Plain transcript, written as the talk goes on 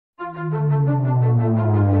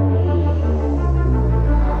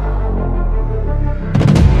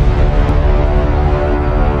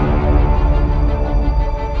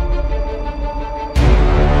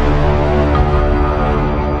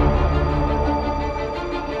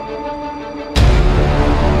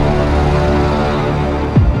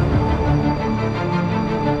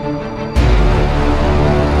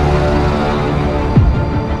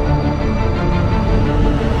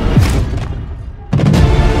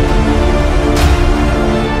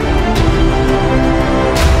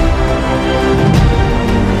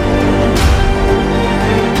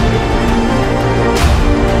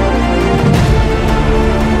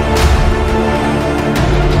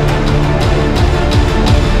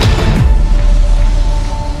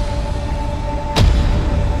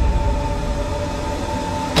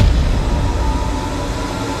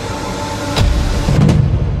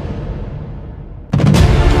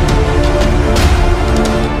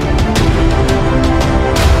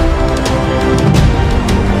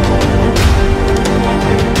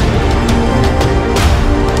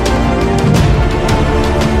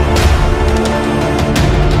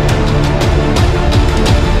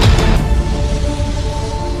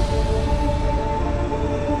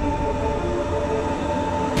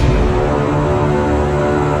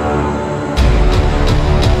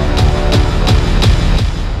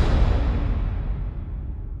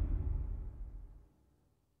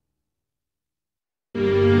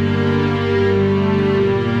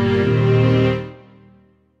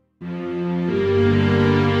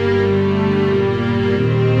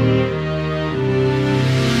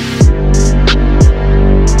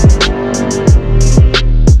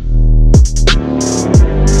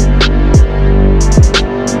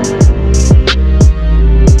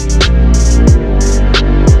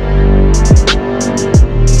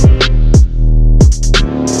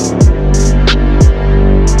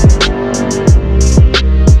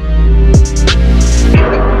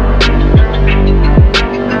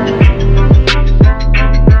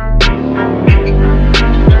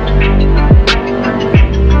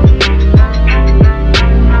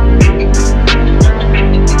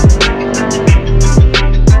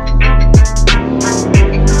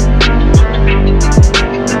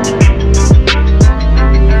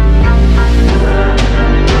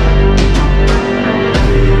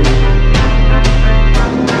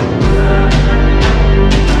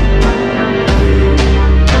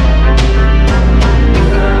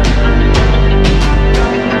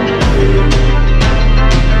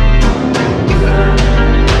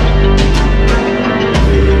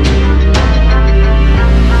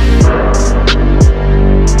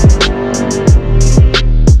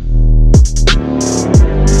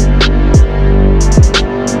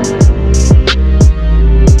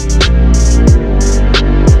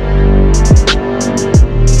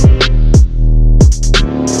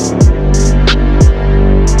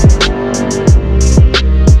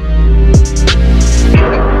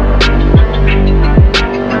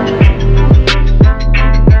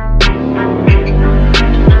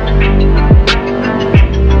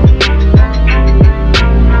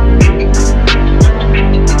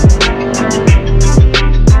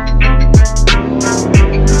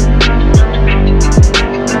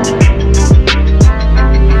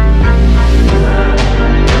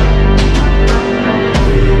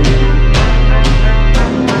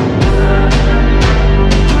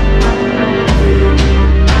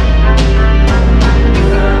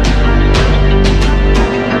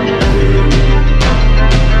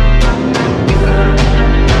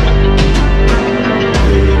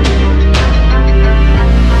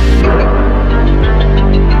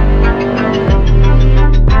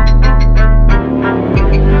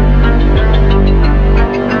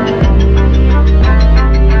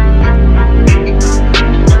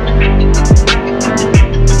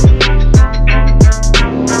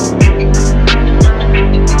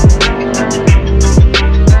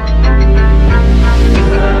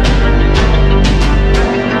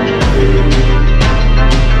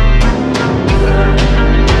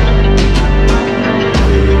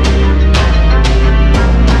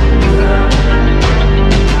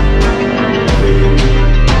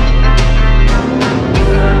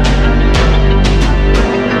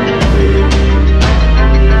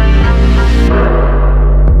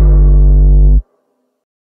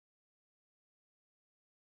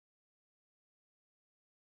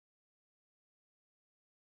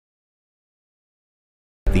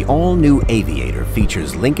The all-new Aviator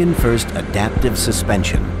features Lincoln First adaptive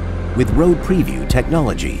suspension with road preview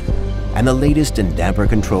technology and the latest in damper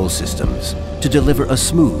control systems to deliver a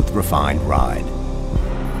smooth, refined ride.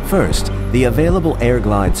 First, the available air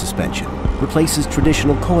glide suspension replaces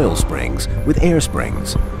traditional coil springs with air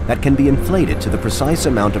springs that can be inflated to the precise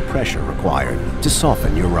amount of pressure required to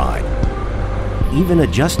soften your ride, even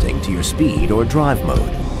adjusting to your speed or drive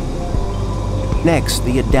mode. Next,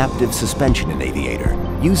 the adaptive suspension in Aviator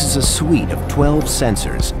uses a suite of 12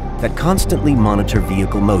 sensors that constantly monitor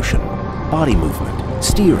vehicle motion, body movement,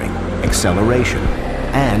 steering, acceleration,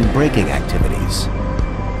 and braking activities.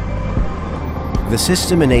 The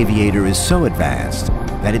system in Aviator is so advanced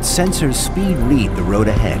that its sensors speed read the road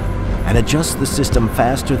ahead and adjust the system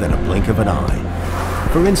faster than a blink of an eye.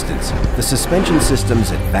 For instance, the suspension system's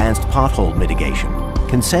advanced pothole mitigation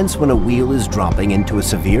can sense when a wheel is dropping into a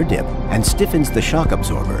severe dip and stiffens the shock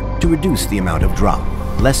absorber to reduce the amount of drop,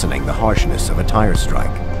 lessening the harshness of a tire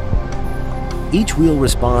strike. Each wheel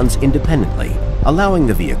responds independently, allowing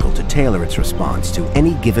the vehicle to tailor its response to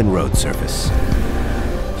any given road surface.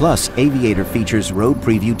 Plus, Aviator features road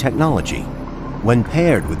preview technology. When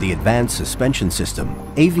paired with the advanced suspension system,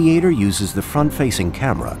 Aviator uses the front-facing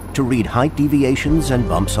camera to read height deviations and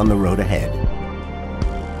bumps on the road ahead,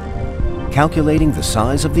 calculating the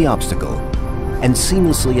size of the obstacle and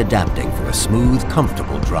seamlessly adapting for a smooth,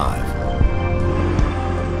 comfortable drive.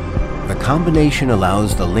 The combination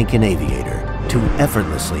allows the Lincoln Aviator to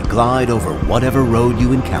effortlessly glide over whatever road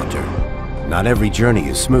you encounter. Not every journey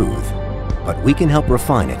is smooth, but we can help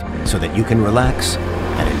refine it so that you can relax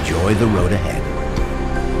and enjoy the road ahead.